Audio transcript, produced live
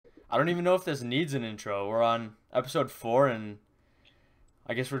I don't even know if this needs an intro. We're on episode 4, and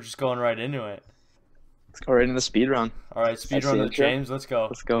I guess we're just going right into it. Let's go right into the speed round. All right, speed round with James. Let's go.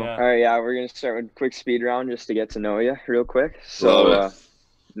 Let's go. Yeah. All right, yeah, we're going to start with a quick speed round just to get to know you real quick. So,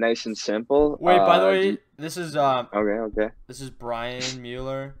 nice and simple. Wait, by the way, this is Okay. This is Brian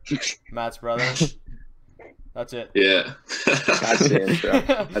Mueller, Matt's brother. That's it. Yeah. That's the intro.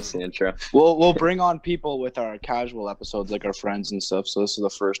 That's the intro. We'll bring on people with our casual episodes, like our friends and stuff. So this is the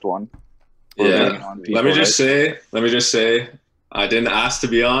first one. Yeah. Let me just say, I didn't ask to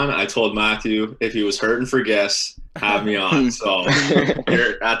be on. I told Matthew if he was hurting for guests, have me on. So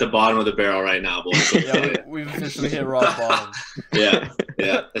you're at the bottom of the barrel right now, boys. Yeah, we've officially hit rock bottom. Yeah.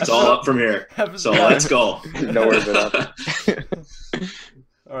 It's all up from here. So let's go. Nowhere but up.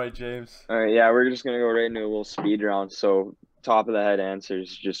 All right, James. All right, yeah, we're just going to go right into a little speed round. So top of the head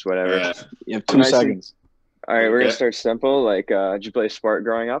answers, just whatever. Yeah. You have 2 seconds. All right, we're going to start simple. Like, did you play sport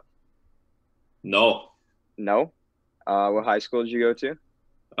growing up? No. No? What high school did you go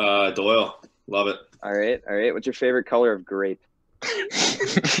to? Doyle. Love it. All right. What's your favorite color of grape?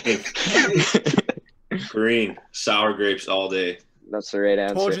 Green. Sour grapes all day. That's the right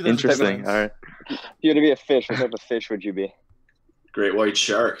answer. Told you there's Interesting. All right. If you had to be a fish, what type of fish would you be? Great white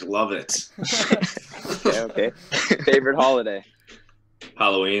shark. Love it. Okay. Favorite holiday?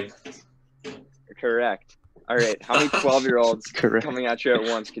 Halloween. Correct. All right. How many 12-year-olds coming at you at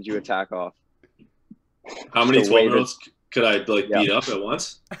once could you attack off? How many The way 12-year-olds could I beat up at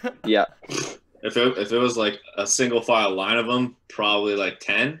once? Yeah. If it was like a single file line of them, probably like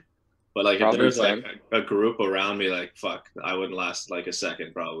 10. But like if there's like a group around me, like fuck, I wouldn't last like a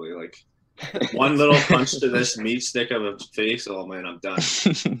second probably. Like one little punch to this meat stick of a face, oh man, I'm done.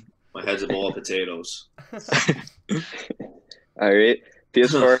 My head's a bowl of potatoes. All right.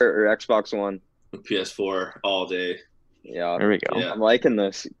 PS4 or Xbox One? PS4 all day. Yeah. There we go. Yeah. I'm liking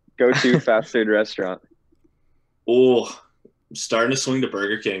this. Go to fast food restaurant. Oh, I'm starting to swing to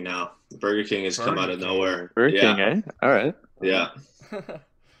Burger King now. Burger King has come out of nowhere. Burger King, eh? All right. Yeah.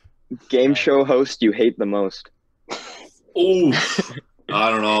 Game show host you hate the most? Oh, I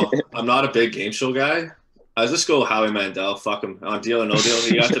don't know. I'm not a big game show guy. I just go Howie Mandel. Fuck him. On Deal or No Deal,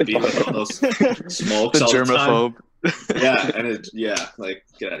 he got to be with all those smokes The all the germaphobe. time. Yeah, and like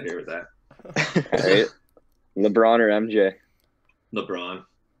get out of here with that. All right. LeBron or MJ? LeBron.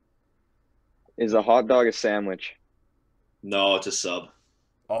 Is a hot dog a sandwich? No, it's a sub.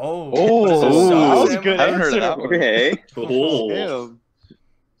 Oh, that was sandwich? good. I haven't heard of that one. Okay. Oh,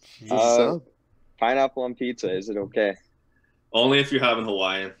 Damn. Pineapple on pizza, is it okay? only if you're having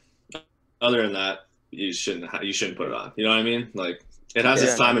Hawaiian. Other than that, you shouldn't put it on. You know what I mean? Like it has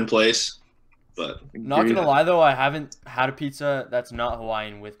its time and place, but Not gonna lie though, I haven't had a pizza that's not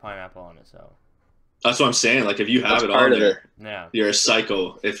Hawaiian with pineapple on it. So that's what I'm saying. Like if you have That's it part on of it. there, yeah. you're a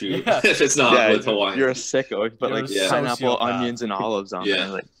psycho if it's not with Hawaiian. You're a sicko. But You're like a pineapple, sociopath. onions, and olives on Yeah. there.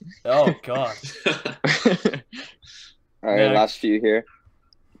 Like, Oh god. All right, Next. last few here.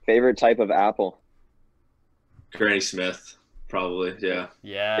 Favorite type of apple? Granny Smith, probably. Yeah.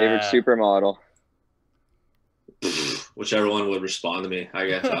 Yeah. Favorite supermodel? Whichever one would respond to me, I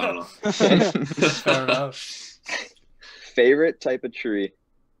guess. I don't know. Fair enough. Favorite type of tree?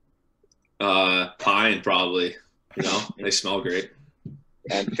 Pine, probably. You know, they smell great.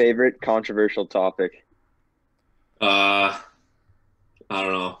 And favorite controversial topic? I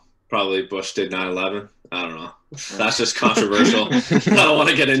don't know. Probably Bush did 9/11. I don't know. That's just controversial. I don't want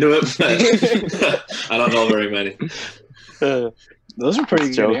to get into it, but I don't know very many. those are pretty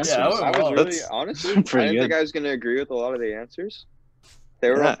good Yeah, answers. I would- I was Wow, really, that's honestly, I pretty didn't think good. I was going to agree with a lot of the answers. They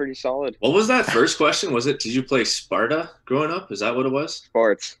were all pretty solid. What was that first question? Was it, did you play Sparta growing up? Is that what it was?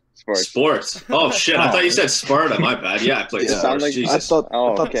 Sports. Sports. Oh, shit. I thought you said Sparta. My bad. Yeah, I played Yeah. sports. Sound like- I Jesus. thought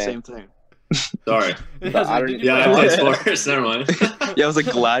Oh, the okay. same thing. Sorry. I don't- Did you Yeah, I play played all- sports. Never mind. Yeah, I was a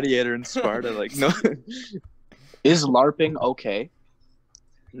gladiator in Sparta. Like, no. Is LARPing okay?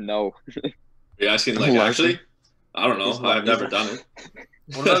 No. You're asking, like, actually? I don't know. I've never done it.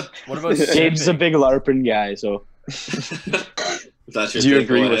 What about James is a simping? big LARPing guy, so If that's your do you thing,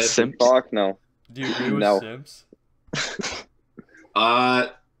 agree go with ahead. simps? Fuck no. Do you agree with No. Sims?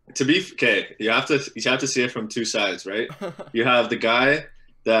 To be okay, you have to see it from two sides, right? You have the guy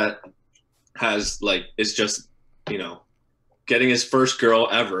that has like is just getting his first girl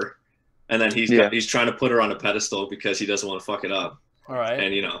ever, and then he's trying to put her on a pedestal because he doesn't want to fuck it up. All right.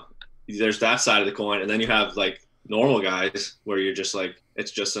 And there's that side of the coin, and then you have like normal guys where you're just like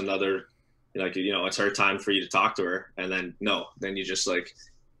it's just another it's her time for you to talk to her, and then then you just like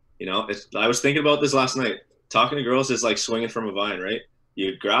I was thinking about this last night. Talking to girls is like swinging from a vine, right?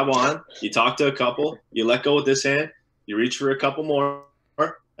 You grab on, you talk to a couple, you let go with this hand, you reach for a couple more,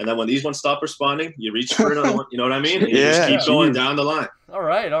 and And then when these ones stop responding, you reach for another one. You know what I mean? And you Yeah, just keep going geez. down the line. All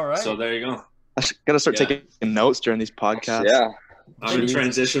right. So there you go. I gotta start Yeah. taking notes during these podcasts. Yeah. I'm in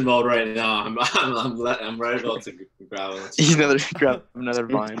transition mode right now. I'm right about to grab another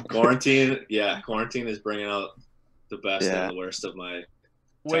vine. Quarantine is bringing out the best and the worst of my.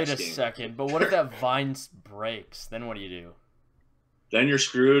 Wait a game. second, but what if that vine breaks? Then what do you do? Then you're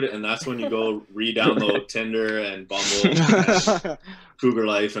screwed, and that's when you go re-download Tinder and Bumble, and Cougar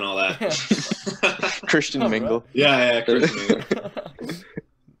Life, and all that. Christian Mingle. Yeah, Christian Mingle.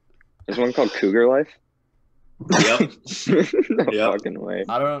 There's one called Cougar Life. Yep. No Yep. fucking way.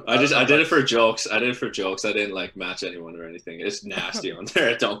 I did it for jokes. I didn't like match anyone or anything. It's nasty on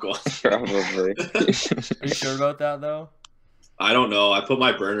there. Don't go. Probably. Are you sure about that though? I don't know. I put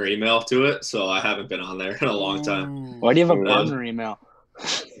my burner email to it, so I haven't been on there in a long time. Why do you have a burner email?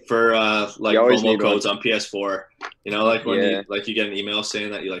 For You always promo need codes on PS4. You know, like when Yeah. you get an email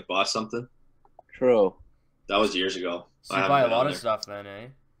saying that you like bought something. True. That was years ago. So you buy a lot of stuff then, eh?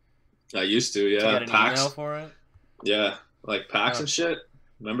 I used to, To yeah. get an Packs. email for it? Yeah, like packs and shit.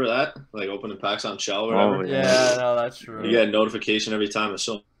 Remember that? Like opening packs on Shell or Oh, whatever. Yeah, no, that's true. You get a notification every time. It's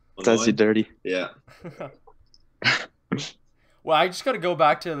so Does you annoying. dirty. Yeah. Well, I just got to go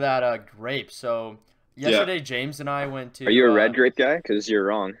back to that grape. So yesterday, James and I went to. Are you a red grape guy? Because you're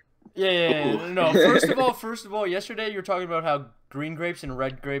wrong. Yeah. No, first of all, yesterday you were talking about how green grapes and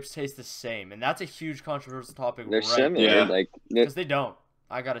red grapes taste the same, and that's a huge controversial topic. They're right similar. Yeah. Like because they don't.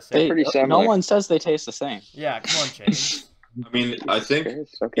 I gotta say. pretty similar. No one says they taste the same. Yeah, come on, James. I mean, I think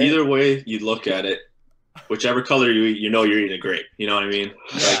Okay. either way you look at it, whichever color you know you're eating a grape. You know what I mean?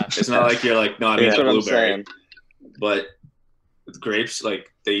 Yeah. Like, it's not like you're like, no, I'm That's eating what a I'm blueberry. saying. But with grapes, like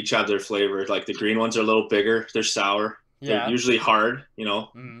they each have their flavor. Like the green ones are a little bigger. They're sour. Yeah. They're usually hard. You know,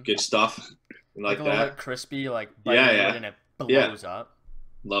 Mhm. good stuff. And like a little that. bit crispy, like bite Yeah, into yeah. it and it blows up.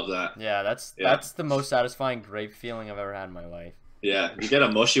 Love that. Yeah, that's Yeah. that's the most satisfying grape feeling I've ever had in my life. Yeah, you get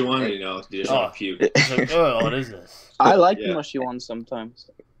a mushy one, you know, you just Oh. want to puke. It's like, oh, what is this? I like Yeah. the mushy ones sometimes.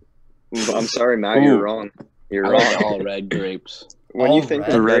 I'm sorry, Matt. You're Ooh. wrong. You're I wrong. like all red grapes. When All you think red?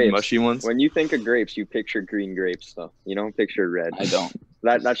 of The red grapes, mushy ones. when you think of grapes, you picture green grapes, though. You don't picture red. I don't.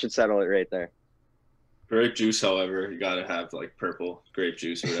 That should settle it right there. Grape juice, however, you gotta have like purple grape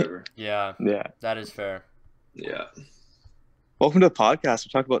juice or whatever. Yeah, Yeah. that is fair. Yeah. Welcome to the podcast.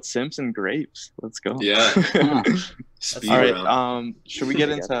 We're talking about Simps and grapes. Let's go. Yeah. All Speed right. round. Should we get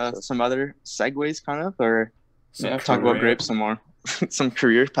I into guess so. some other segues, kind of, or Some talk about career- grapes some more? Some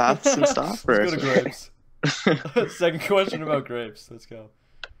career paths and stuff. Or... Let's go to grapes. Second question about grapes. Let's go.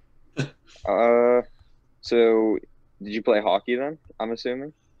 So did you play hockey then? I'm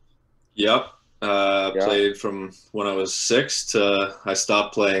assuming. Yep. Yeah. Played from when I was 6 to I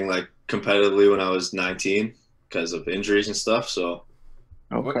stopped playing like competitively when I was 19 because of injuries and stuff. So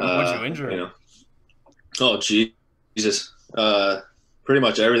Okay. What'd you injure? you know. Oh Jesus. Pretty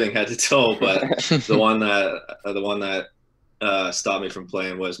much everything head to toe, but the one that stopped me from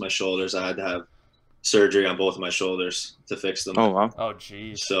playing was my shoulders. I had to have surgery on both of my shoulders to fix them. Oh wow. Oh,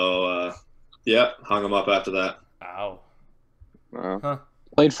 jeez. So yeah, hung them up after that. Ow. Wow.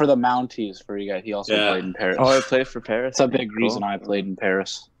 Played for the Mounties for you guys. He also Yeah. played in Paris. Oh, I played for Paris. That's a big Cool. reason I played in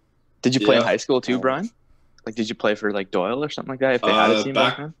Paris. Did you play in Yeah. high school too, Brian? Like, did you play for like Doyle or something like that? If they had a team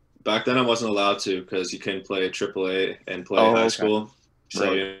back then. Back then, I wasn't allowed to because you couldn't play AAA and play Oh, high okay. school. So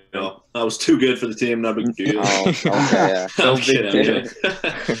Right. you know, I was too good for the team. No big deal. Oh, okay, yeah. I'm big kidding, I'm deal.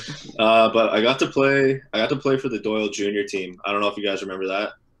 kidding. But I got to play. I got to play for the Doyle Junior team. I don't know if you guys remember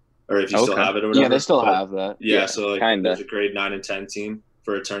that, or if you still Okay. have it or whatever. Yeah, they still but- have that. Yeah, so like, kinda. there's a grade 9 and 10 team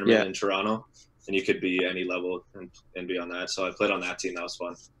for a tournament Yeah. in Toronto, and you could be any level and be on that. So I played on that team. That was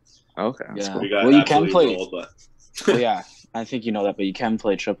fun. Okay. Yeah. We got Well, you can absolutely play. rolled, but Well, yeah, I think you know that, but you can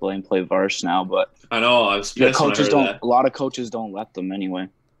play AAA and play Vars now. But I know I was the pissed when I coaches heard don't. that. A lot of coaches don't let them anyway.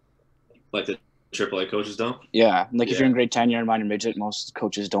 Like the AAA coaches don't. Yeah, like if Yeah. you're in grade 10, you're in minor midget. Most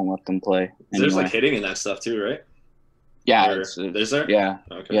coaches don't let them play. There's Anyway. like hitting in that stuff too, right? yeah, Or- is there? yeah,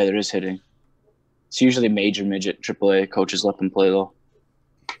 Okay. yeah. There is hitting. It's usually major midget AAA coaches let them play though.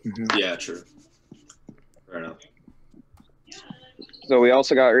 Yeah, true. Fair enough. So we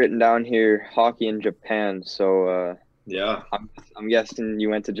also got written down here hockey in Japan. So Yeah. I'm guessing you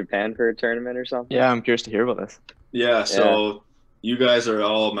went to Japan for a tournament or something. Yeah, I'm curious to hear about this. Yeah. So you guys are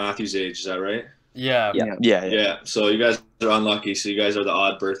all Matthew's age, is that right? Yeah. Yeah. Yeah. So you guys are unlucky. So you guys are the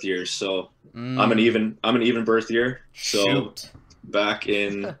odd birth years. So Mm, I'm an even birth year. So shoot. back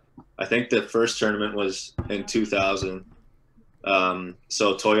in, I think the first tournament was in 2000.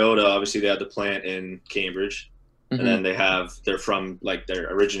 So Toyota, obviously they had the plant in Cambridge, Mhm. and then they're from like they're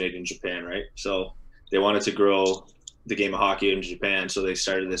originated in Japan, right? So they wanted to grow the game of hockey in Japan. So they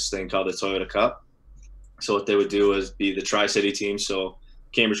started this thing called the Toyota Cup. So what they would do is be the Tri-City team. So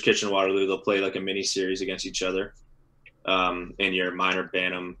Cambridge, Kitchener, Waterloo, they'll play like a mini series against each other in your minor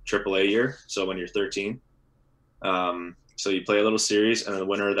Bantam AAA year. So when you're 13. So you play a little series, and then the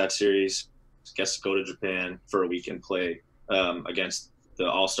winner of that series gets to go to Japan for a week and play against the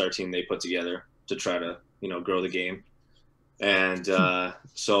all-star team they put together to try to, grow the game. And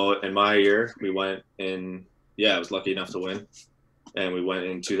so in my year, we went in, I was lucky enough to win. And we went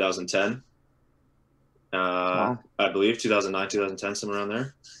in 2010. Wow. I believe 2009, 2010, somewhere around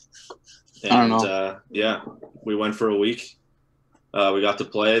there. And, I don't know. We went for a week. We got to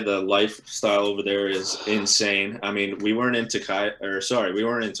play. The lifestyle over there is insane. I mean, we weren't in we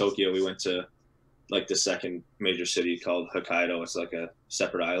weren't in Tokyo. We went to like the second major city called Hokkaido. It's like a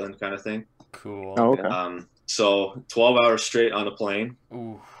separate island kind of thing. Cool. Oh, okay. So 12 hours straight on a plane.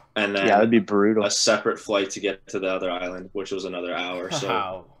 Ooh. And then that'd be brutal. A separate flight to get to the other island, which was another hour. So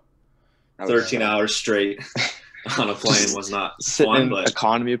Wow. 13 hours straight on a plane was not Sitting fun, in but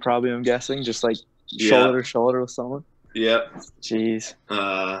economy, probably, I'm guessing, just like shoulder to shoulder with someone. yeah. Jeez.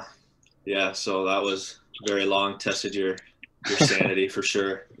 So that was very long, tested your sanity for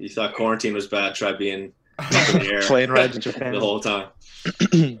sure. You thought quarantine was bad, try being up in the air Plane ride to Japan the whole time.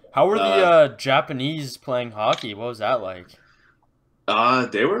 How were the Japanese playing hockey? What was that like?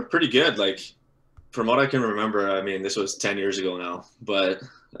 They were pretty good. Like, from what I can remember, I mean, this was 10 years ago now, but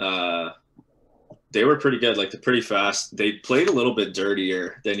they were pretty good. Like, they're pretty fast. They played a little bit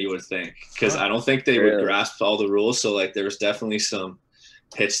dirtier than you would think, because I don't think they would grasp all the rules. So, like, there was definitely some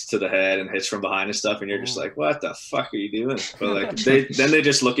hits to the head and hits from behind and stuff, and you're just like, what the fuck are you doing? But like then they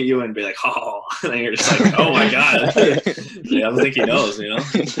just look at you and be like, oh, and then you're just like, oh my god. I don't think he knows,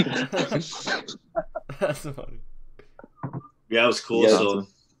 That's funny. Yeah, it was cool.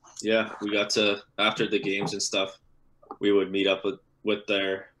 Yeah, so we got to, after the games and stuff, we would meet up with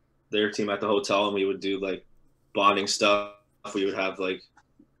their team at the hotel, and we would do like bonding stuff. We would have like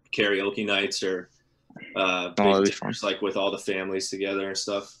karaoke nights or big dinners, like with all the families together and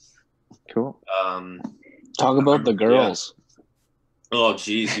stuff. Cool. Talk about the girls. Yeah. Oh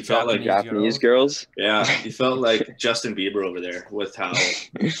geez, you felt like Japanese girls. Yeah, you felt like Justin Bieber over there with how,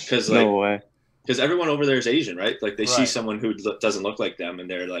 because like, no way. Because everyone over there is Asian, right? Like they see someone who doesn't look like them, and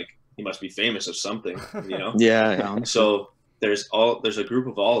they're like, he must be famous of something, Yeah. So there's a group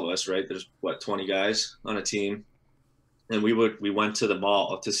of all of us, right? There's 20 guys on a team. And we went to the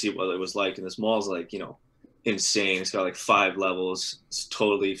mall to see what it was like. And this mall is like, insane. It's got like 5 levels. It's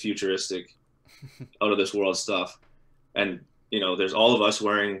totally futuristic, out of this world stuff. And, there's all of us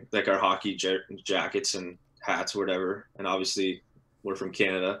wearing like our hockey jackets and hats or whatever. And obviously we're from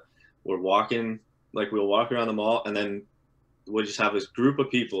Canada. We'll walk around the mall, and then we'll just have this group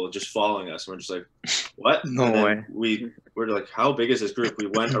of people just following us. We're just like, what? No way. We're like, how big is this group? We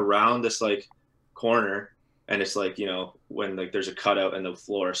went around this like corner, and it's like, when like there's a cutout in the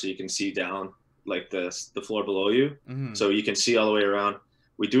floor, so you can see down like the floor below you. Mm-hmm. So you can see all the way around.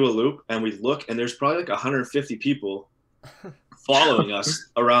 We do a loop, and we look, and there's probably like 150 people following us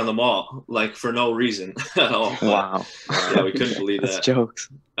around the mall, like for no reason at all. Wow. Yeah, we couldn't believe that. That's jokes.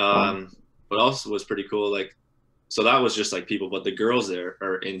 What else was pretty cool? Like, so that was just like people, but the girls there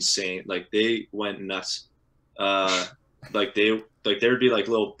are insane. Like they went nuts. Like there would be like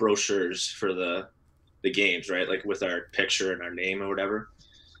little brochures for the games, right? Like with our picture and our name or whatever.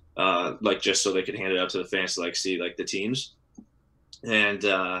 Like just so they could hand it out to the fans to like see like the teams. And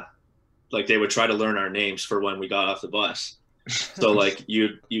like they would try to learn our names for when we got off the bus. So like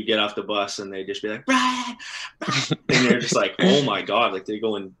you get off the bus and they just be like, Brian, and you're just like, oh my god, like they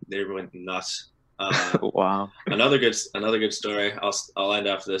went nuts. Wow. Another good story. I'll end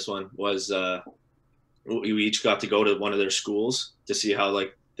after this one was we each got to go to one of their schools to see how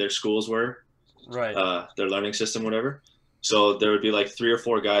like their schools were, right? Their learning system, whatever. So there would be like 3 or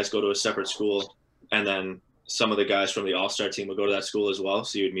 4 guys go to a separate school, and then some of the guys from the all-star team would go to that school as well.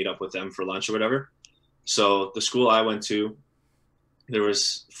 So you'd meet up with them for lunch or whatever. So the school I went to, there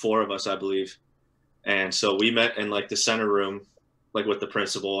was 4 of us, I believe. And so we met in like the center room, like with the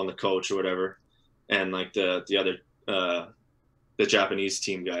principal and the coach or whatever. And like the other, the Japanese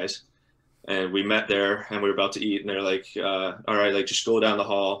team guys. And we met there, and we were about to eat, and they're like, all right, like just go down the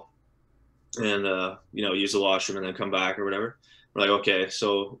hall and, use the washroom and then come back or whatever. We're like, okay.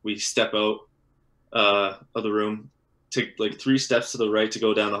 So we step out of the room, take like 3 steps to the right to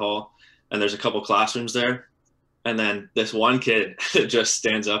go down the hall. And there's a couple classrooms there. And then this one kid just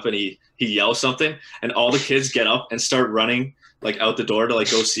stands up and he yells something, and all the kids get up and start running like out the door to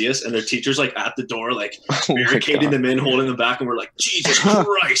like go see us. And their teacher's like at the door, like barricading them in, holding them back. And we're like, Jesus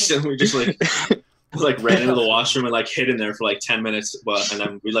Christ. And we just like, like ran into the washroom and like hid in there for like 10 minutes, and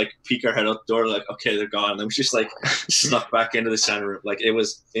then we like peek our head out the door, like, okay, they're gone. And then we just like snuck back into the center room. Like it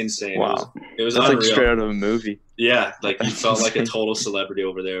was insane. Wow. It was That's unreal. like straight out of a movie. Yeah, like you felt like a total celebrity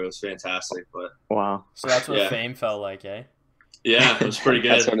over there. It was fantastic. But Wow. So that's what Yeah. fame felt like, eh? yeah, it was pretty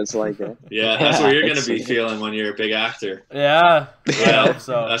good. That's what it's like. Eh? Yeah, that's what you're gonna It's- be feeling when you're a big actor. Yeah. I Yeah, hope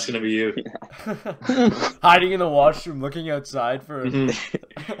so. that's gonna be you. Hiding in the washroom, looking outside for.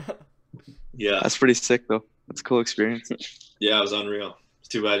 Mhm. Yeah, That's pretty sick though. That's a cool experience. yeah, it was unreal. It's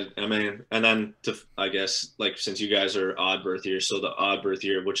too bad. I mean, and then I guess like since you guys are odd birth year, so the odd birth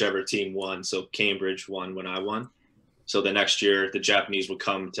year, whichever team won. So Cambridge won when I won. So the next year, the Japanese would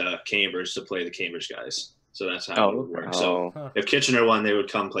come to Cambridge to play the Cambridge guys. So that's how it would work. So Oh, if Kitchener won, they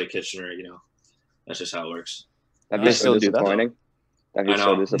would come play Kitchener. You know, that's just how it works. that'd be I so still do that, disappointing. That'd be I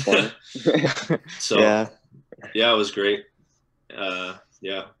so know. disappointing. So yeah, it was great.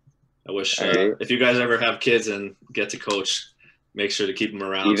 Yeah, I wish Alright. if you guys ever have kids and get to coach, make sure to keep them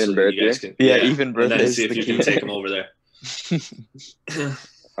around Even so that you guys birthday? can Even and then birthdays see if the you key. can take them over there.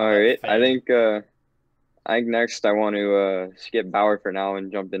 All right. I Fame. think next I want to skip Bauer for now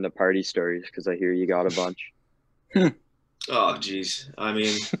and jump into party stories because I hear you got a bunch. Oh, geez. I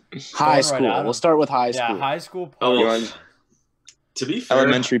mean, High right school. at 'em. We'll start with high Yeah, school. high school. oh, You party. want- to be fair,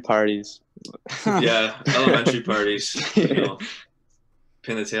 Elementary parties. yeah, elementary parties, you know,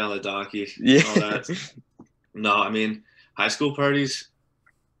 pin the tail on the donkey, Yeah. all that. No, I mean, high school parties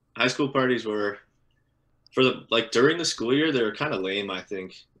were for the like during the school year, they were kind of lame, I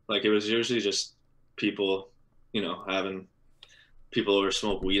think. Like it was usually just people, you know, having people over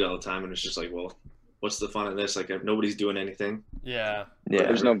smoke weed all the time, and it's just like, well, what's the fun of this? Like nobody's doing anything. Yeah. Yeah.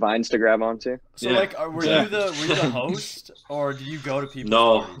 There's no vines to grab onto. So Yeah. like, were Yeah. you the host, or did you go to people's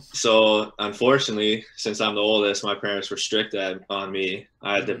No, parties? so unfortunately, since I'm the oldest, my parents were strict on me.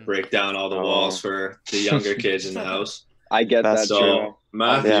 I had to break down all the walls for the younger kids in the house. I get That's that. So True.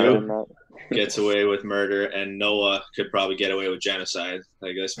 Matthew Yeah. I'm not- gets away with murder, and Noah could probably get away with genocide.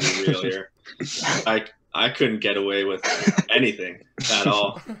 Like let's be real here. I couldn't get away with anything at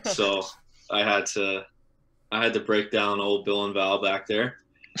all. So I had to break down old Bill and Val back there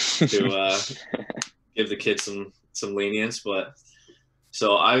to give the kids some lenience. But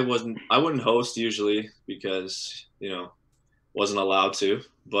so I wouldn't host usually because wasn't allowed to.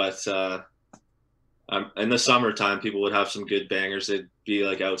 But in the summertime, people would have some good bangers. They'd be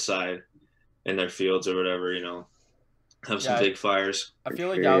like outside in their fields or whatever, have some Yeah, big fires. I feel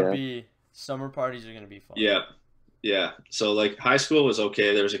like sure, that would yeah. be summer parties are gonna be fun. Yeah. So like high school was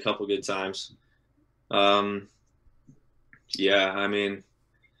okay. There was a couple good times. Yeah, I mean,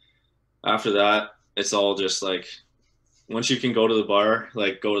 after that, it's all just like once you can go to the bar,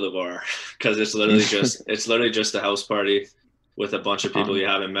 like go to the bar because it's literally just a house party with a bunch of people you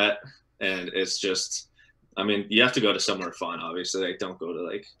haven't met, and it's just, I mean, you have to go to somewhere fun, obviously. Like, don't go to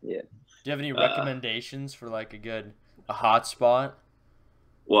like. Do you have any recommendations for like a hot spot?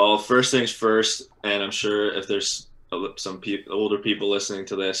 Well, first things first, and I'm sure if there's some older people listening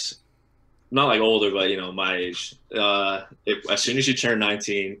to this, not like older, but my age. As soon as you turn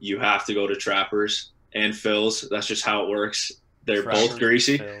 19, you have to go to Trappers and Phil's. That's just how it works. They're Trappers both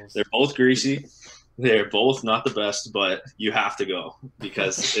greasy. and Phil's. They're both greasy. They're both not the best, but you have to go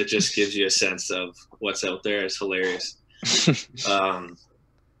because it just gives you a sense of what's out there. It's hilarious.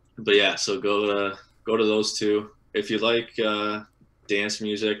 But yeah, so go to those two. If you like dance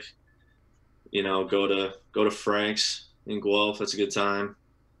music, go to Frank's in Guelph. That's a good time.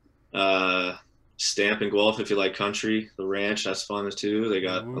 Stamp in Guelph if you like country. The Ranch, that's fun too. They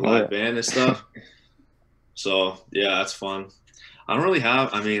got a live band and stuff. So yeah, that's fun. I don't really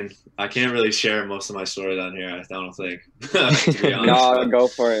have. I mean, I can't really share most of my story down here. I don't think. To be honest. No, go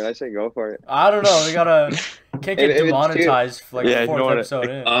for it. I say go for it. I don't know. We can't get If it's too- demonetized for Yeah, you fourth know what, episode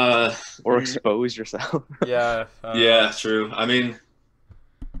in. Or expose yourself. Yeah. Yeah, true. I mean,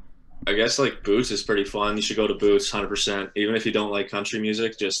 I guess like Boots is pretty fun. You should go to Boots 100%. Even if you don't like country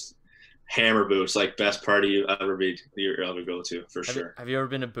music, just hammer Boots. Like best party you ever go to for sure. Have you ever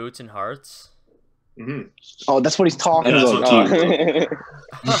been to Boots and Hearts? Mm-hmm. Oh, that's what he's talking Yeah, that's about. what I'm talking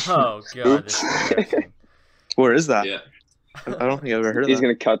Oh god. This is embarrassing. Where is that? Yeah. I don't think I've ever heard of He's that.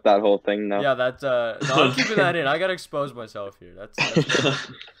 gonna cut that whole thing now. Yeah, that's no, I'm keeping that in. I gotta expose myself here. That's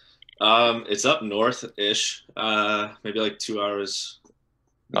It's up north-ish, maybe like 2 hours,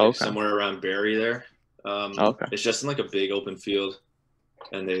 Okay. somewhere around Barrie there. Okay. It's just in like a big open field,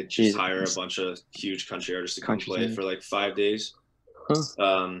 and they just Jesus. hire a bunch of huge country artists to come Country play singer. for like 5 days.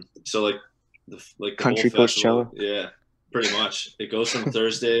 Huh. So like the Country whole festival, Coachella. yeah, pretty much. It goes from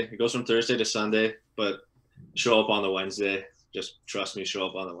Thursday to Sunday, but show up on the Wednesday just trust me, show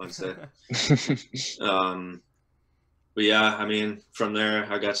up on the Wednesday. But yeah, I mean, from there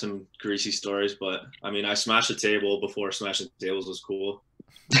I got some greasy stories. But I mean, I smashed a table before smashing tables was cool.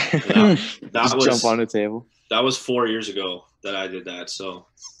 Just was jump on a table. That was 4 years ago that I did that. So,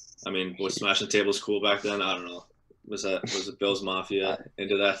 I mean, was smashing tables cool back then? I don't know. Was it Bill's Mafia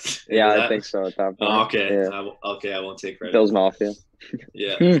into that? Yeah, that? I think so at that point. Oh, okay. Yeah. I won't take credit. Bill's Mafia.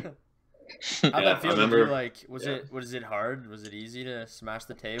 Yeah. How'd that feel? I remember. Was it hard? Was it easy to smash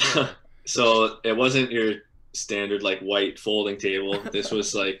the table? So it wasn't your standard like white folding table. This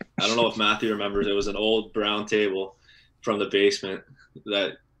was like, I don't know if Matthew remembers. It was an old brown table from the basement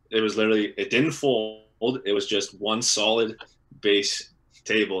that it was literally. It didn't fold. It was just one solid base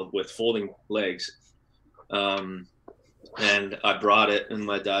table with folding legs. And I brought it, and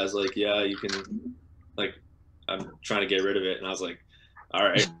my dad's like, "Yeah, you can." Like, I'm trying to get rid of it, and I was like, "All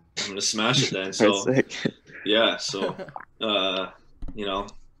right, I'm gonna smash it then." So, yeah, so, you know,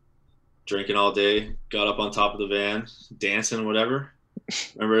 drinking all day, got up on top of the van, dancing, whatever.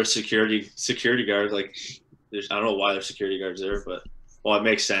 Remember, security guard, like, I don't know why there's security guards there, but well, it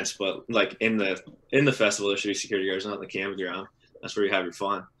makes sense. But like in the festival, there should be security guards, not in the campground. That's where you have your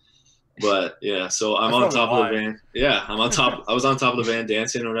fun. But yeah, so I'm on top of the van. Yeah, I'm on top. I was on top of the van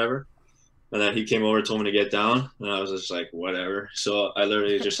dancing or whatever. And then he came over, told me to get down, and I was just like, whatever. So I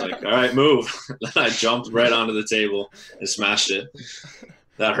literally just like, all right, move. Then I jumped right onto the table and smashed it.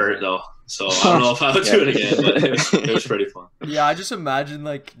 That hurt though. So I don't know if I would do it again, but it was pretty fun. Yeah, I just imagine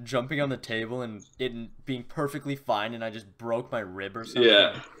like jumping on the table and it being perfectly fine, and I just broke my rib or something.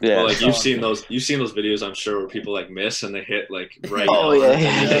 Yeah. Well, like you've seen those videos, I'm sure, where people like miss and they hit like right.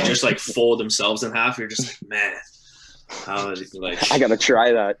 They just like fold themselves in half. You're just like, man, how is it like? I gotta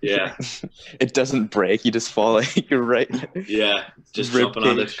try that. Yeah. It doesn't break. You just fall like you're right. Yeah, just jumping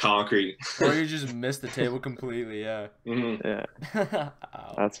on the concrete. Or you just miss the table completely. Yeah. Mm-hmm. Yeah.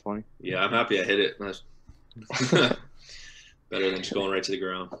 That's funny. Yeah, I'm happy I hit it. That's better than just going right to the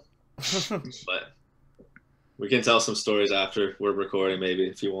ground. But we can tell some stories after we're recording, maybe,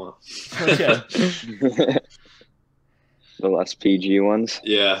 if you want. Okay. The less PG ones.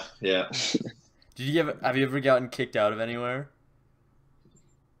 Yeah. Have you ever gotten kicked out of anywhere?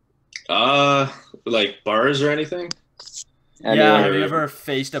 Like bars or anything? Yeah, have you ever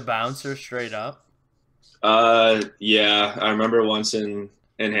faced a bouncer straight up? Yeah, I remember once in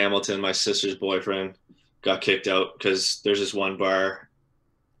Hamilton, my sister's boyfriend got kicked out because there's this one bar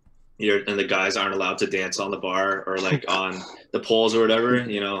here, and the guys aren't allowed to dance on the bar or like on the poles or whatever.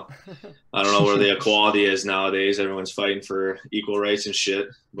 You know, I don't know where the equality is nowadays. Everyone's fighting for equal rights and shit,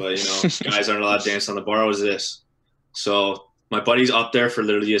 but you know, guys aren't allowed to dance on the bar. Was this? So my buddy's up there for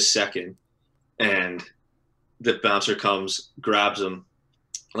literally a second, and the bouncer comes, grabs him,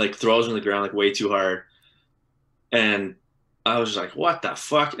 like throws him on the ground like way too hard. And I was just like, what the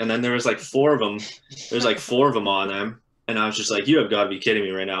fuck? And then there was like four of them. There's like four of them on them. And I was just like, you have got to be kidding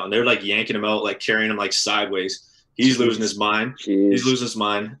me right now. And they're like yanking him out, like carrying him like sideways. He's losing his mind. Jeez. He's losing his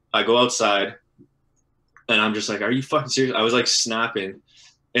mind. I go outside and I'm just like, are you fucking serious? I was like snapping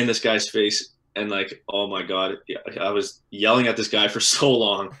in this guy's face. And like, oh my God, I was yelling at this guy for so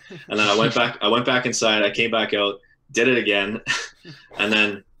long. And then I went back inside. I came back out, did it again. And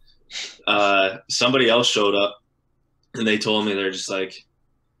then somebody else showed up. And they told me, they're just like,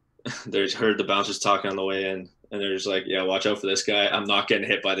 they heard the bouncers talking on the way in, and they're just like, yeah, watch out for this guy. I'm not getting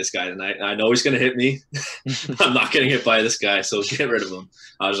hit by this guy tonight. I know he's going to hit me. I'm not getting hit by this guy, so get rid of him.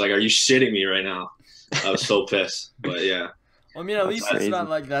 I was like, are you shitting me right now? I was so pissed. But yeah. Well, I mean, at least it's not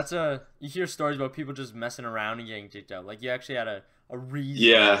like you hear stories about people just messing around and getting kicked out. Like, you actually had a reason.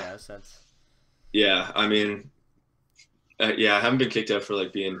 Yeah. Yeah, I mean, yeah, I haven't been kicked out for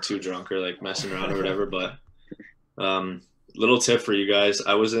like being too drunk or like messing around or whatever, but little tip for you guys.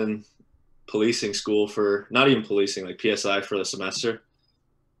 I was in policing school for, not even policing, like PSI for the semester.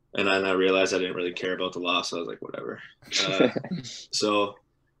 And then I realized I didn't really care about the law. So I was like, whatever. So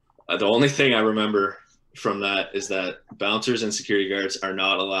the only thing I remember from that is that bouncers and security guards are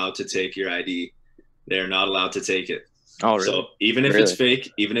not allowed to take your ID. They're not allowed to take it. Oh, really? So even if it's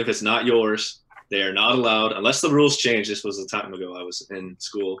fake, even if it's not yours, they are not allowed, unless the rules change. This was a time ago I was in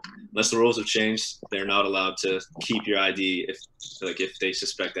school. Unless the rules have changed, they're not allowed to keep your ID if they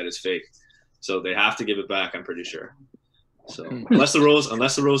suspect that it's fake. So they have to give it back, I'm pretty sure. So unless the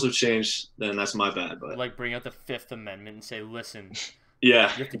rules have changed, then that's my bad. But like bring out the Fifth Amendment and say, listen.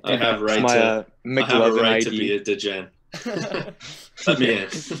 Yeah, I have right to be a degen. Let me in.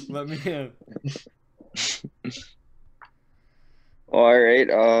 Let me in. All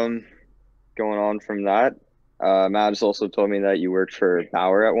right. Going on from that, Mads also told me that you worked for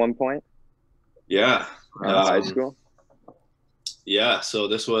Bauer at one point. Yeah. High school. Yeah, so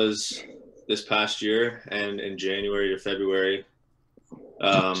this was this past year, and in January or February,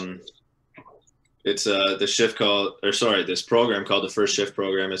 it's this program called the First Shift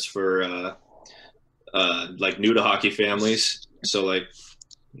program. It's for like new to hockey families, so like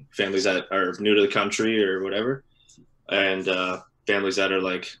families that are new to the country or whatever, and families that are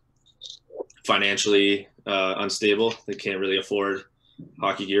like financially unstable, they can't really afford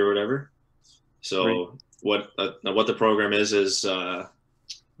hockey gear or whatever. So Right. What the program is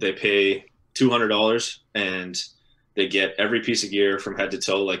they pay $200 and they get every piece of gear from head to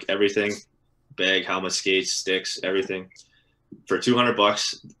toe, like everything, bag, helmet, skates, sticks, everything, for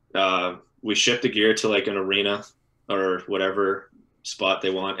 $200. We ship the gear to like an arena or whatever spot they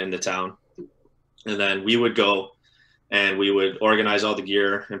want in the town, and then we would go and we would organize all the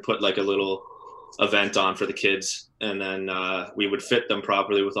gear and put like a little event on for the kids, and then we would fit them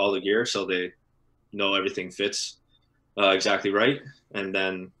properly with all the gear so they know everything fits exactly right, and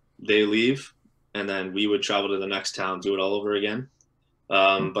then they leave, and then we would travel to the next town, do it all over again.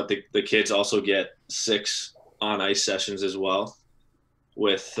 But the kids also get 6 on ice sessions as well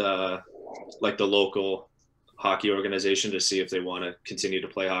with like the local hockey organization to see if they want to continue to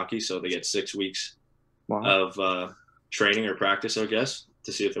play hockey. So they get 6 weeks Wow. of training or practice, I guess,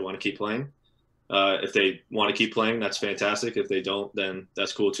 to see if they want to keep playing. If they want to keep playing, that's fantastic. If they don't, then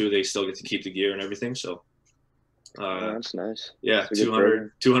that's cool too. They still get to keep the gear and everything. So That's nice. yeah, That's a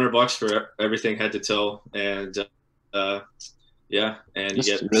good $200 for everything head to toe, and yeah, and you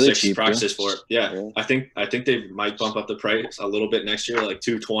That's get really 6 cheap, practices for it. Yeah, Yeah. I think they might bump up the price a little bit next year, like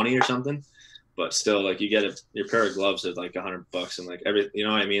 $220 or something. But still, like you get your pair of gloves at like $100, and like you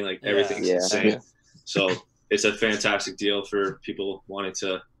know what I mean? Like everything's Yeah. insane. Yeah. So it's a fantastic deal for people wanting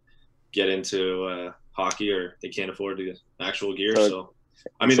to get into hockey or they can't afford the actual gear. So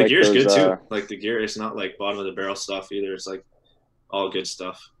I mean, it's the like gear's good those, too. Like the gear, it's not like bottom of the barrel stuff either. It's like all good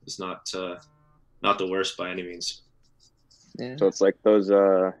stuff. It's not the worst by any means. Yeah. So it's like those.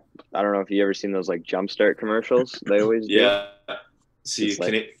 I don't know if you ever seen those like Jumpstart commercials. They always do. Yeah. See, It's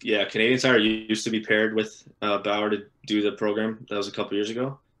like- Canadian Tire used to be paired with Bauer to do the program. That was a couple years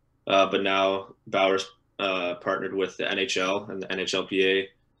ago. But now Bauer's partnered with the NHL and the NHLPA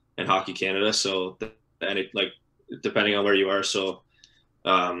and Hockey Canada. So like depending on where you are. So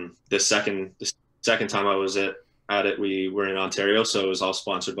the second time I was at it, we were in Ontario. So it was all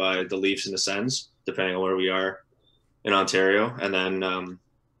sponsored by the Leafs and the Sens, depending on where we are in Ontario. And then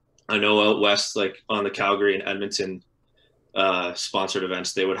I know out west, like on the Calgary and Edmonton sponsored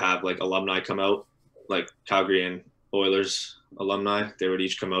events, they would have like alumni come out, like Calgary and Oilers alumni. They would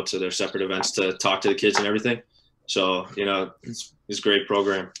each come out to their separate events to talk to the kids and everything. So it's a great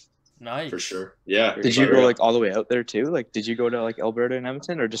program. Nice. For sure. Yeah. Did you go like all the way out there too? Like, did you go to like Alberta and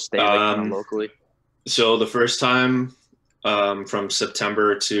Edmonton, or just stay like kind of locally? So the first time from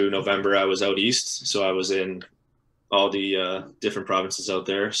September to November, I was out east. So I was in all the different provinces out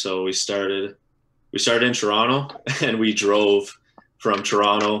there. So we started in Toronto, and we drove from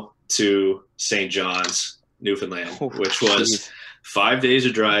Toronto to St. John's, Newfoundland, which was 5 days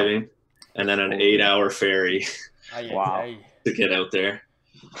of driving and then an 8-hour ferry Wow. to get out there.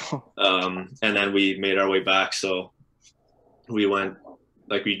 And then we made our way back. So we went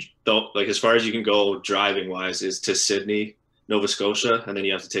as far as you can go driving wise is to Sydney, Nova Scotia, and then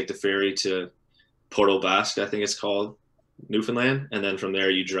you have to take the ferry to Port aux Basques, I think it's called, Newfoundland, and then from there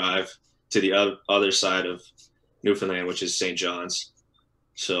you drive to the other side of Newfoundland, which is St. John's.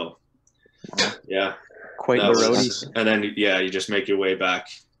 So yeah, Quite the roadie. and then you just make your way back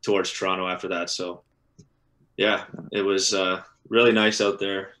towards Toronto after that. So yeah, it was really nice out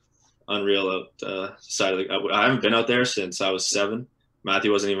there. Unreal out side of I haven't been out there since I was 7.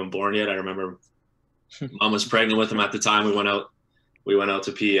 Matthew wasn't even born yet. I remember Mom was pregnant with him at the time. We went out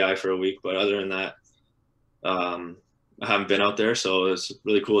to PEI for a week, but other than that, I haven't been out there. So it's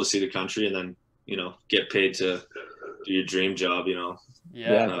really cool to see the country and then get paid to do your dream job.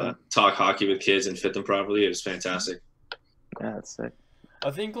 Talk hockey with kids and fit them properly. It was fantastic. Yeah, that's sick.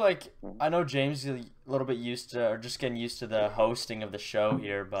 I think I know James is a little bit used to, or just getting used to the hosting of the show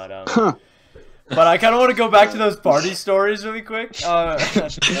here, but but I kind of want to go back to those party stories really quick.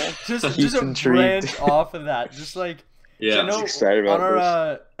 Just a branch off of that. Just like yeah, I'm excited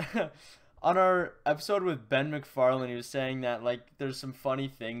about this. On our episode with Ben McFarland, he was saying that there's some funny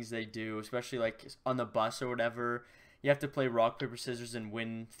things they do, especially on the bus or whatever. You have to play rock paper scissors and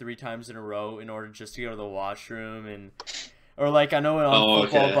win 3 times in a row in order just to go to the washroom Or I know on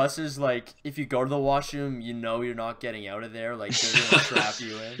football buses, if you go to the washroom, you're not getting out of there. They're gonna trap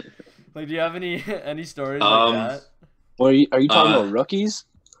you in. Do you have any stories like that? Well, are you talking about rookies?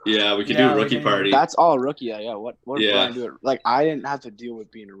 Yeah, we could Yeah, do a rookie like, party. That's all rookie. Yeah. What did Yeah. Brian do? Like, I didn't have to deal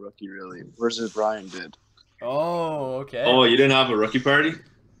with being a rookie really, versus Brian did. Oh, okay. Oh, you didn't have a rookie party?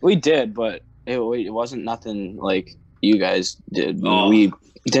 We did, but it wasn't nothing like you guys did. Oh. We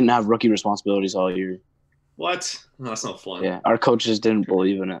didn't have rookie responsibilities all year. What? No, that's not fun. Yeah, our coaches didn't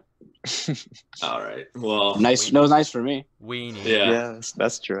believe in it. All right. Well, Nice. It was nice for me. Weenie. yeah.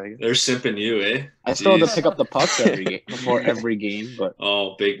 That's true. I guess. They're simping you, eh? I still had to Jeez. pick up the pucks before every game, but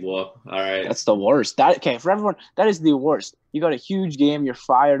Oh, big whoop. All right. that's the worst. For everyone, that is the worst. You got a huge game, you're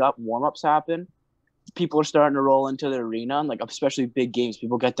fired up, warm-ups happen. People are starting to roll into the arena, and like especially big games,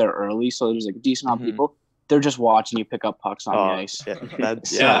 people get there early, so there's like a decent amount of people. They're just watching you pick up pucks on the ice.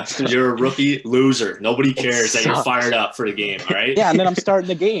 Yeah, you're a rookie loser. Nobody cares that you're fired up for the game, all right? Yeah, and then I'm starting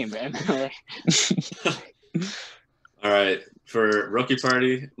the game, man. All right. For rookie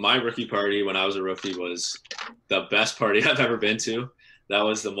party, my rookie party when I was a rookie was the best party I've ever been to. That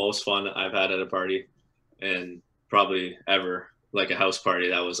was the most fun I've had at a party and probably ever, like a house party.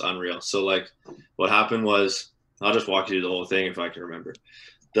 That was unreal. So like what happened was, I'll just walk you through the whole thing if I can remember.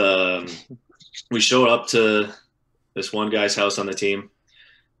 We showed up to this one guy's house on the team.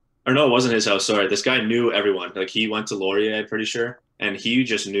 Or no, it wasn't his house. Sorry. This guy knew everyone. Like he went to Laurier, I'm pretty sure. And he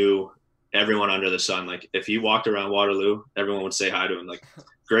just knew everyone under the sun. Like if he walked around Waterloo, everyone would say hi to him. Like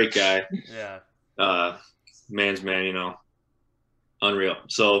great guy. Yeah. Man's man, you know, unreal.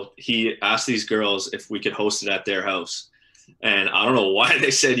 So he asked these girls if we could host it at their house. And I don't know why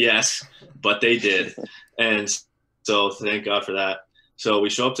they said yes, but they did. And so thank God for that. So we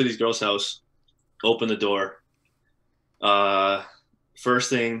show up to these girls' house, open the door. First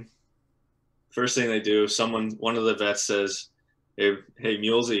thing they do, one of the vets says, hey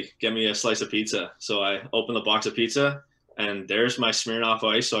Mulesy, get me a slice of pizza. So I open the box of pizza, and there's my Smirnoff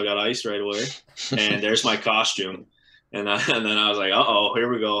Ice. So I got ice right away, and there's my costume. And then I was like, uh-oh,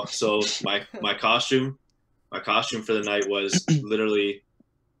 here we go. So my costume for the night was literally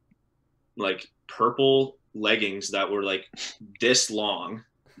like purple leggings that were like this long,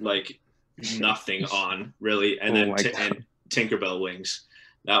 like nothing on really, and then and Tinkerbell wings.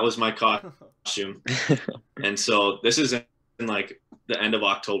 That was my costume. And so this is in like the end of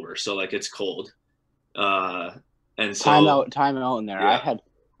October, so like it's cold. And so time out in there. Yeah.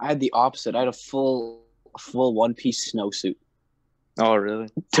 I had the opposite. I had a full one-piece snowsuit. Oh, really?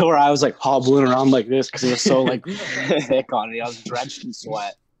 To where I was like hobbling around like this because it was so like thick on me. I was drenched in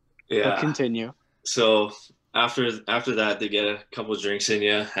sweat. Yeah. But continue. So after that, they get a couple of drinks in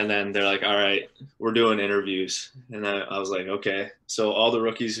you, and then they're like, all right, we're doing interviews. And I was like, okay. So all the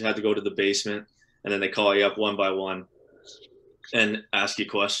rookies had to go to the basement, and then they call you up one by one and ask you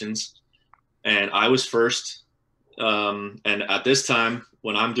questions. And I was first. And at this time,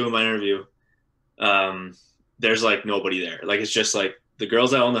 when I'm doing my interview, there's like nobody there. Like it's just like the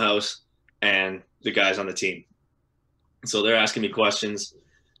girls that own the house and the guys on the team. So they're asking me questions,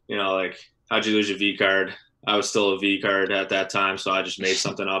 you know, like, how'd you lose your V card? I was still a V card at that time, so I just made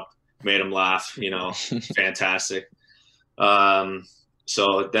something up, made them laugh, you know, fantastic.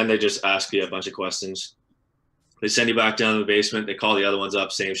 So then they just ask you a bunch of questions. They send you back down to the basement. They call the other ones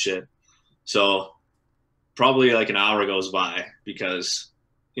up, same shit. So probably like an hour goes by because,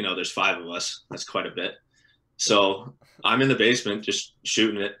 you know, there's 5 of us. That's quite a bit. So I'm in the basement just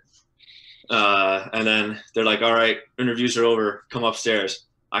shooting it. And then they're like, all right, interviews are over. Come upstairs.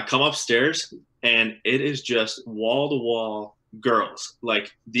 I come upstairs, and it is just wall-to-wall girls.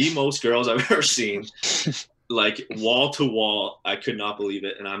 Like the most girls I've ever seen. Like wall-to-wall. I could not believe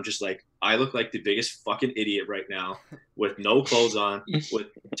it. And I'm just like, I look like the biggest fucking idiot right now with no clothes on, with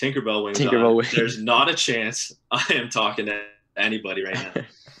Tinkerbell wings on. There's not a chance I am talking to anybody right now.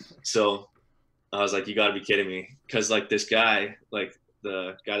 So I was like, you got to be kidding me. Because like this guy, like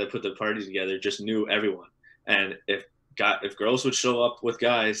the guy that put the party together, just knew everyone. And if girls would show up with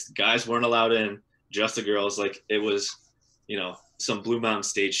guys weren't allowed in, just the girls. Like it was, you know, some Blue Mountain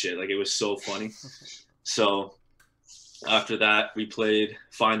State shit. Like it was so funny. So after that, we played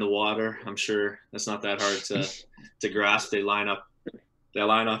Find the Water. I'm sure that's not that hard to grasp. They line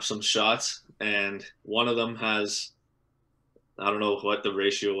up some shots, and one of them has, I don't know what the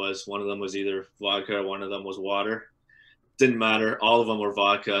ratio was. One of them was either vodka, one of them was water. Didn't matter. All of them were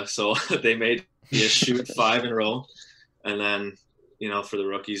vodka. So they made you shoot 5 in a row. And then, you know, for the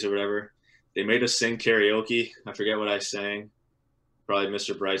rookies or whatever, they made us sing karaoke. I forget what I sang. Probably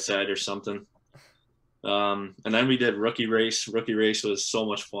Mr. Brightside or something. And then we did rookie race. Rookie race was so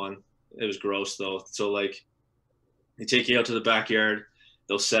much fun. It was gross though. So like, they take you out to the backyard.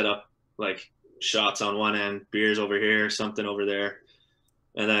 They'll set up like shots on one end, beers over here, something over there,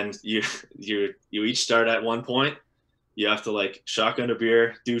 and then you each start at one point, you have to like shotgun a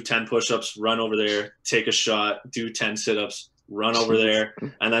beer, do 10 push-ups, run over there, take a shot, do 10 sit-ups, run over there,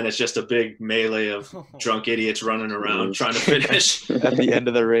 and then it's just a big melee of drunk idiots running around trying to finish At the end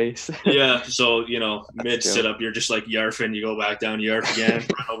of the race. Yeah, so mid sit up, you're just like yarfing, you go back down, yarf again,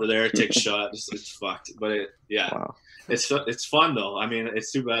 run over there, take a shot. It's fucked, but Wow. it's fun though. I mean,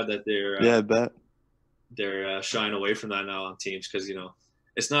 it's too bad that they're Yeah, I bet. they're shying away from that now on teams because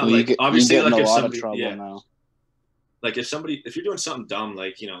it's not Well, like obviously you get in like a if lot somebody of trouble now. like if you're doing something dumb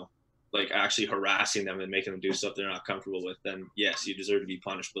like like actually harassing them and making them do stuff they're not comfortable with, then yes, you deserve to be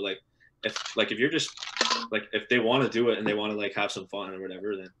punished. But if you're just like if they want to do it and they want to like have some fun or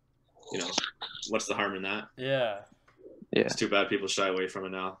whatever, then what's the harm in that? Yeah. It's too bad people shy away from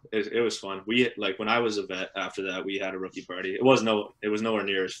it now. It was fun. We like when I was a vet after that, we had a rookie party. It was nowhere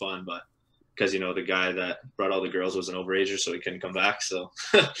near as fun, but because the guy that brought all the girls was an overager, so he couldn't come back. So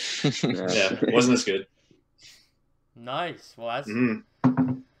yeah, it wasn't as good. Nice. Well, that's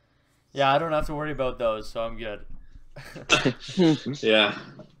yeah. I don't have to worry about those, so I'm good. Yeah.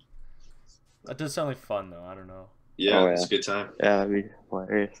 That does sound like fun, though. I don't know. Yeah, it's a good time. Yeah, that'd be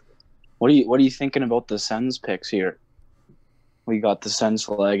hilarious. What are you thinking about the Sens picks here? We got the Sens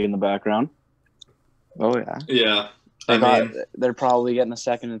flag in the background. Oh yeah. Yeah. They're probably getting the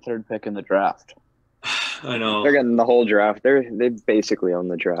second and third pick in the draft. I know. They're getting the whole draft. They basically own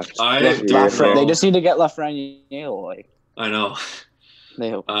the draft. They just need to get Lafreniere. Like I know. They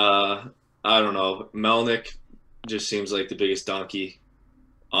hope. I don't know. Melnick just seems like the biggest donkey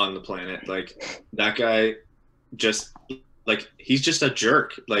on the planet. Like that guy, just like he's just a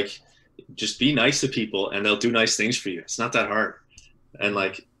jerk. Like just be nice to people and they'll do nice things for you. It's not that hard. And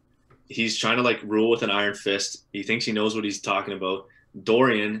like he's trying to like rule with an iron fist. He thinks he knows what he's talking about.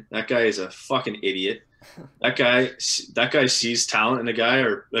 Dorian, that guy is a fucking idiot. That guy sees talent in a guy,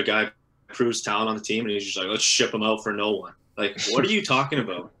 or a guy proves talent on the team, and he's just like, let's ship him out for no one. Like, what are you talking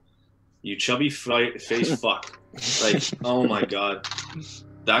about? You chubby face fuck. Like, oh my god.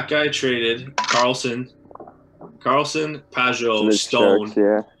 That guy traded Carlson, Pajot, Stone.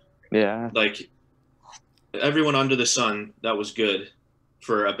 Sharks, Yeah. Like, everyone under the sun that was good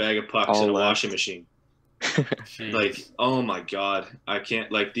for a bag of pucks and a washing machine. Like, oh my god, I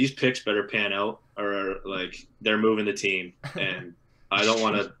can't. Like, these picks better pan out, or like they're moving the team, and I don't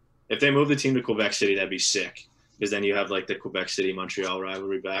want to. If they move the team to Quebec City, that'd be sick, because then you have like the Quebec City Montreal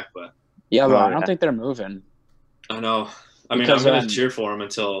rivalry back. But yeah, but I don't think they're moving. I know. I mean, I'm gonna cheer for them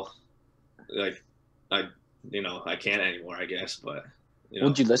until like I can't anymore, I guess. But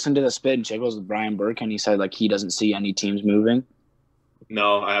Would you listen to the Spit and Chickles with Brian Burke, and he said like he doesn't see any teams moving?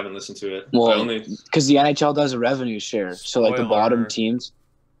 No, I haven't listened to it. Well, because the NHL does a revenue share, so like the bottom teams,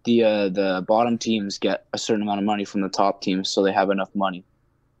 the bottom teams get a certain amount of money from the top teams, so they have enough money.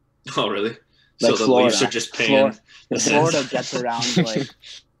 Oh, really? Like so the Florida, Leafs are just paying. Florida gets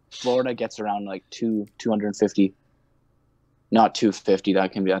around like 250, not 250.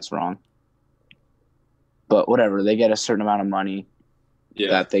 That's wrong. But whatever, they get a certain amount of money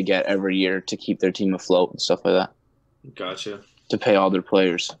that they get every year to keep their team afloat and stuff like that. Gotcha. To pay all their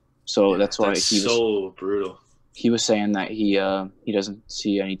players, so that's why he was so brutal. He was saying that he doesn't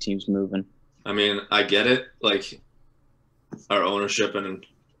see any teams moving. I mean, I get it. Like our ownership and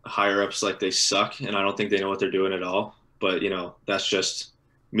higher ups, like they suck, and I don't think they know what they're doing at all. But that's just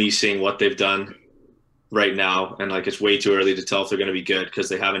me seeing what they've done right now, and like it's way too early to tell if they're going to be good because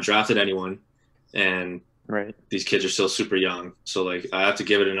they haven't drafted anyone, and these kids are still super young. So like I have to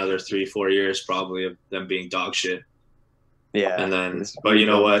give it another 3-4 years probably of them being dog shit. Yeah. And then, but you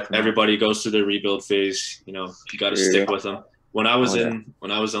know what? Everybody goes through their rebuild phase. You got to stick with them. When I was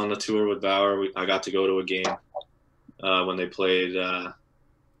when I was on the tour with Bauer, I got to go to a game when they played.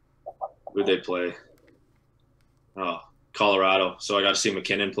 Who'd they play? Oh, Colorado. So I got to see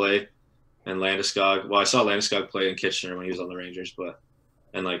McKinnon play and Landeskog. Well, I saw Landeskog play in Kitchener when he was on the Rangers,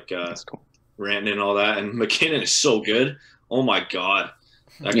 that's cool. Rantanen and all that. And McKinnon is so good. Oh my god.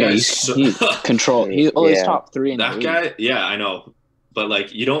 That guy he's control. He's top 3 in that the league. guy. Yeah, I know, but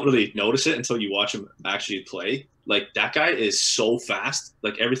like you don't really notice it until you watch him actually play. Like that guy is so fast.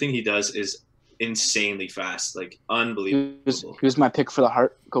 Like everything he does is insanely fast. Like unbelievable. He was my pick for the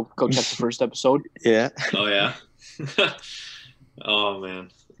Heart. Go check the first episode. Yeah. Oh yeah. Oh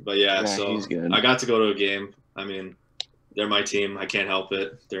man. But yeah, so he's good. I got to go to a game. I mean, they're my team. I can't help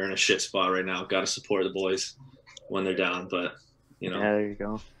it. They're in a shit spot right now. Got to support the boys when they're down, but. Yeah, there you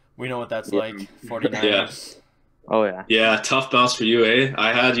go. We know what that's like. 49ers. Yeah. Oh yeah. Yeah, tough bounce for you, eh?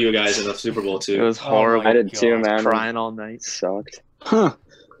 I had you guys in the Super Bowl too. It was horrible. I did too, man. Crying all night. Sucked. Huh.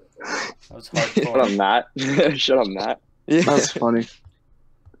 That was hardcore. Shut up, Matt. Shut up, Matt. Yeah. That's funny.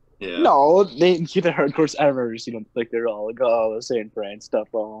 Yeah. No, they the hardcores I've ever seen them like they're all like, oh, the St. Fran stuff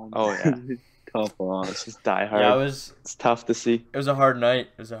on. Oh yeah, Tough on. it's just die hard. Yeah, It's tough to see. it was a hard night.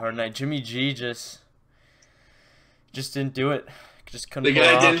 It was a hard night. Jimmy G just didn't do it. Just couldn't. The pull it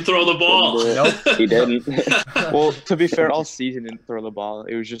guy off. didn't throw the ball. Nope. He didn't. Well, to be fair, all season didn't throw the ball.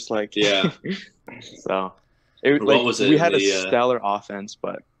 It was just like Yeah. So it What like was it we in had a the, stellar offense,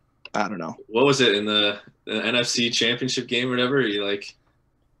 but I don't know. What was it in the NFC Championship game or whatever?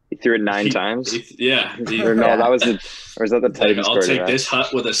 He threw it 9 times. Yeah. Or no, that was or was that the Like, Titans I'll take quarterback? this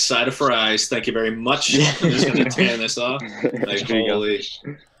hut with a side of fries. Thank you very much. I'm just gonna tan this off. Like There you go. holy.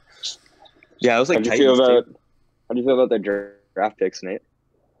 Yeah, it was like How do you feel Titans, too. how do you feel about the draft picks, Nate?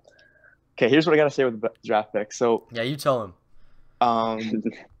 Okay, here's what I gotta say with the draft pick. So, Yeah, you tell him.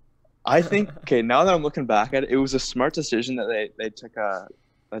 I think now that I'm looking back at it, it was a smart decision that they took a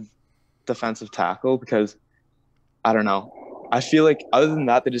defensive tackle because I don't know. I feel like other than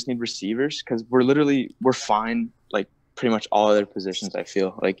that, they just need receivers because we're fine like pretty much all other positions. I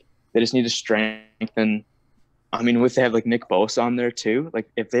feel like they just need to strengthen. I mean, they have like Nick Bosa on there too. Like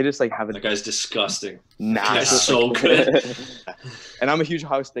if they just like have a That guy's disgusting. nah, He's so good. and I'm a huge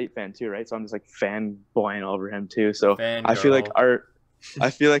Ohio State fan too, right? So I'm just like fanboying over him too. So I feel like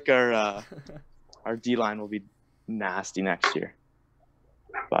Fangirl. our D line will be nasty next year.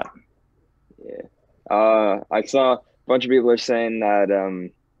 But I saw a bunch of people are saying that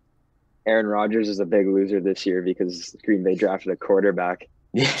Aaron Rodgers is a big loser this year because Green Bay drafted a quarterback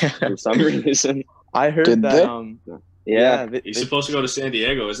yeah, for some reason. I heard Did that. they? Yeah. He's supposed to go to San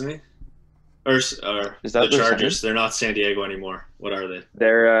Diego, isn't he? Or Is the that their Chargers? center? They're not San Diego anymore. What are they?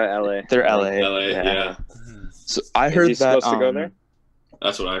 They're LA. They're LA. LA. Yeah. So I Is heard he that. supposed to go there?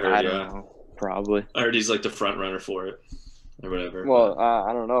 That's what I heard. I Yeah. don't know. Probably. I heard he's like the front runner for it, or whatever. Well,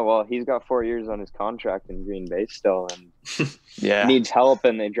 I don't know. Well, he's got 4 years on his contract in Green Bay still, and Yeah. needs help,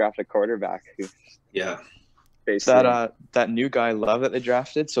 and they draft a quarterback who yeah. basically. That new guy Love that they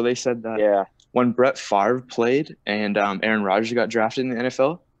drafted. So they said that Yeah. when Brett Favre played and Aaron Rodgers got drafted in the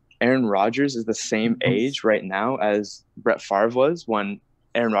NFL, Aaron Rodgers is the same age right now as Brett Favre was when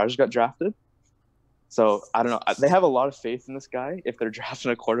Aaron Rodgers got drafted. So I don't know. They have a lot of faith in this guy if they're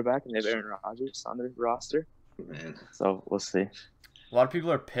drafting a quarterback and they have Aaron Rodgers on their roster. Man. So we'll see. A lot of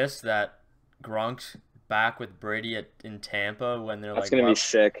people are pissed that Gronk's back with Brady in Tampa when they're That's like, gonna why- be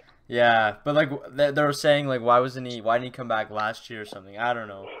sick. yeah, but like they were saying like, why didn't he come back last year or something? I don't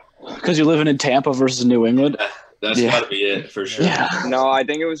know. Because you're living in Tampa versus New England. That's Yeah. got to be it for sure. Yeah. No, I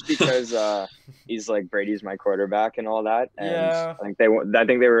think it was because he's like Brady's my quarterback and all that, and Yeah. I think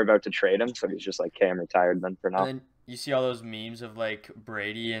they were about to trade him, so he's just like, "Okay, I'm retired then for now." And then you see all those memes of like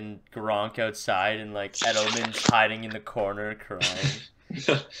Brady and Gronk outside and like Edelman's hiding in the corner crying.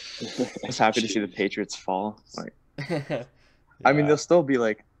 Just happy to see the Patriots fall. Like, Yeah. I mean, they'll still be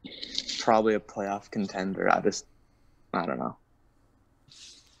like probably a playoff contender. I don't know.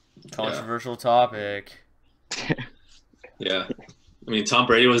 Controversial topic. Yeah. I mean, Tom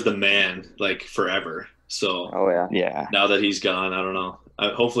Brady was the man like forever. So Oh yeah. Yeah. now that he's gone, I don't know.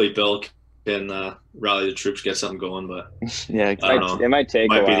 Hopefully, Bill can rally the troops, get something going, but Yeah. I Exactly. don't know. It might take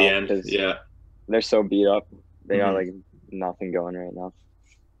Might a be while the end. 'cause Yeah. they're so beat up. They got Mhm. like nothing going right now.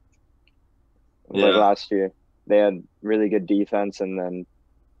 Yeah. Like last year, they had really good defense, and then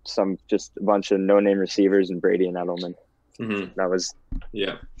just a bunch of no-name receivers and Brady and Edelman. hmm That was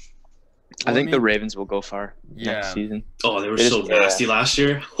Yeah. I think the mean, Ravens will go far Yeah. next season. Oh, they were They so just- nasty last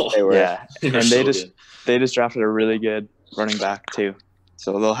year. Oh, they were. Yeah. they were And so they just good. they just drafted a really good running back too.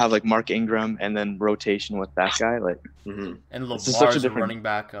 So they'll have like Mark Ingram and then rotation with that guy. Like Mhm. And This is such a Lamar's a different- running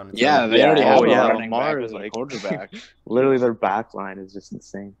back on. its Yeah, own. they Yeah. already Oh, have a yeah, running Lamar back is as a like- quarterback. literally their back line is just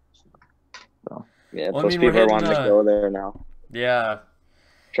insane. Yeah, Well, I plus mean, we're people are wanting hitting, to go there now, Yeah,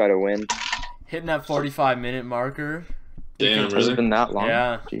 try to win. hitting that 45-minute marker. Damn, Has really? it been that long?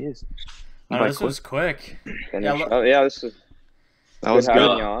 Yeah. Jeez. I know, By this quick. was quick. Finish. Yeah, Oh yeah, this is That was Good good.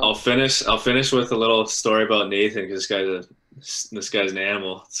 having Yeah, you on. I'll finish with a little story about Nathan because this guy's an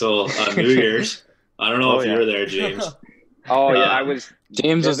animal. So on New Year's, I don't know Oh, if you yeah. were there, James. Oh yeah, Uh, I was.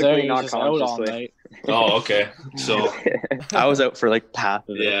 James was there. Physically, He not was just out all consciously. night. Oh, okay. So I was out for like half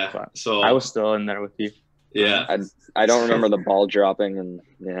of it. yeah, But so I was still in there with you. yeah. I don't remember the ball dropping, and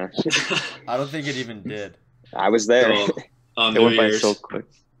yeah, I don't think it even did. I was there. So on It New went by Year's, so quick.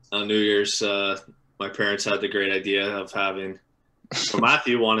 my parents had the great idea of having. Well,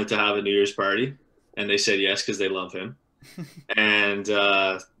 Matthew wanted to have a New Year's party, and they said yes because they love him. And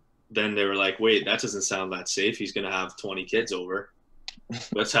then they were like, "Wait, that doesn't sound that safe. He's gonna have 20 kids over.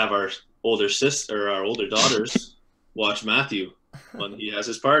 Let's have our older daughters watch Matthew when he has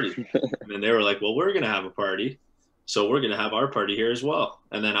his party." And then they were like, "Well, we're gonna have a party, so we're gonna have our party here as well.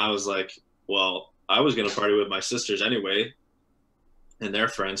 And then I was like, well, I was gonna party with my sisters anyway, and their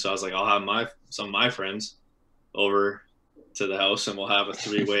friends. So I was like, I'll have some of my friends over to the house, and we'll have a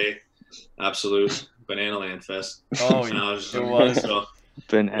 3-way absolute banana land fest. Oh, And I was, it was. so,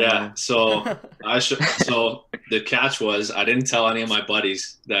 Banana. yeah. So So the catch was I didn't tell any of my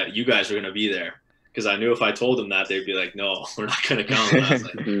buddies that you guys were gonna be there, because I knew if I told them that, they'd be like, no, we're not gonna come. And I was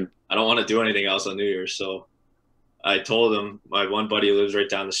like, I don't want to do anything else on New Year's. So I told them, my one buddy who lives right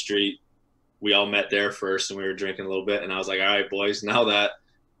down the street, we all met there first and we were drinking a little bit. And I was like, all right, boys, now that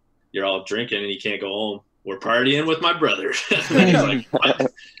you're all drinking and you can't go home, we're partying with my brother. And he's like,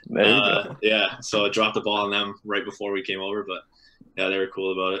 what? There you go. Yeah. So I dropped the ball on them right before we came over, but yeah, they were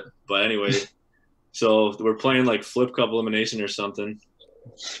cool about it. But anyway, so we're playing like flip cup elimination or something.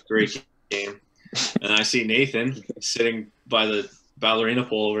 Great game. And I see Nathan sitting by the ballerina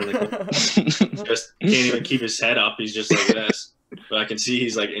pole over in the corner. Just can't even keep his head up. He's just like this. But I can see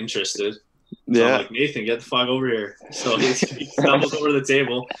he's like interested. So I'm like, Nathan, get the fuck over here. So he stumbles over to the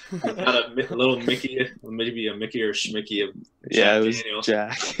table. Got a little Mickey, maybe a Mickey or Schmicky. Of Yeah, it was Daniels.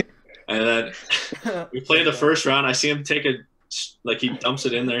 Jack. And then we played the first round. I see him take he dumps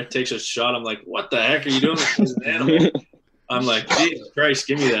it in there, takes a shot. I'm like, what the heck are you doing with this animal? I'm like, Jesus Christ,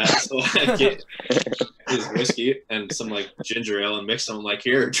 give me that. So I get his whiskey and some like ginger ale and mix them. I'm like,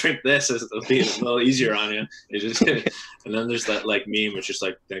 here, drink this. It'll be a little easier on you. And then there's that like meme, which is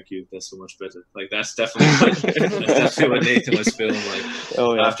like, thank you, that's so much better. Like that's definitely what Nathan was feeling like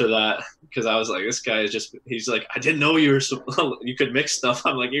after that. Because I was like, this guy is he's like, I didn't know you could mix stuff.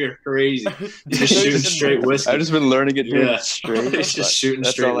 I'm like, you're crazy. You're just shooting straight whiskey. I've just been learning it straight. He's just shooting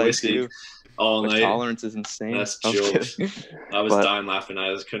straight whiskey. All night. Tolerance is insane. That's jokes. I was dying laughing.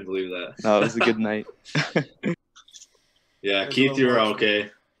 I just couldn't believe that. No, it was a good night. Yeah, Keith, you were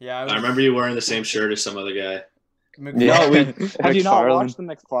okay. Yeah, I remember you wearing the same shirt as some other guy. No, have you not watched the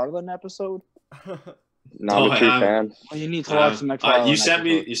McFarlane episode? Not a true fan. Oh, you need to watch the McFarlane.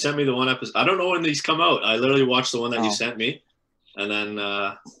 You sent me the one episode. I don't know when these come out. I literally watched the one that you sent me, and then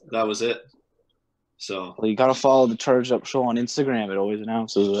that was it. So you gotta follow the Charged Up Show on Instagram. It always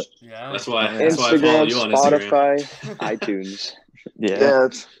announces it. Yeah, that's why Instagram, I follow you on Spotify, Instagram. iTunes. Yeah,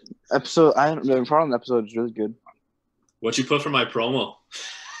 it's episode. The McFarlane episode is really good. What you put for my promo?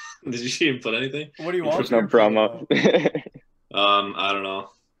 Did you even put anything? What do you want? There's no promo. I don't know.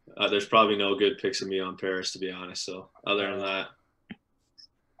 There's probably no good pics of me on Paris, to be honest. So other than that,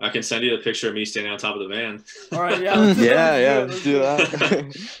 I can send you the picture of me standing on top of the van. All right, yeah. Let's do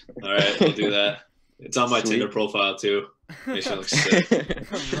that. All right, we'll do that. It's on my Tinder profile too. Makes me look sick.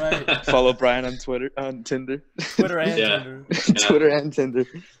 Right. Follow Brian on Tinder. Twitter and Tinder. Twitter and Tinder.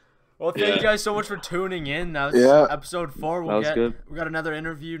 Well, thank you guys so much for tuning in. That was episode 4. We got another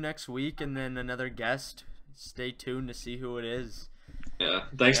interview next week and then another guest. Stay tuned to see who it is. Yeah.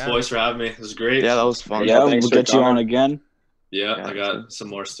 Thanks, boys, for having me. It was great. Yeah, that was fun. Yeah, we'll get you on again. Yeah, I got some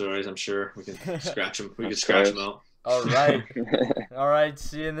more stories. I'm sure we can scratch them. We can scratch them out. All right. All right.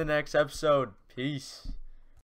 See you in the next episode. Peace.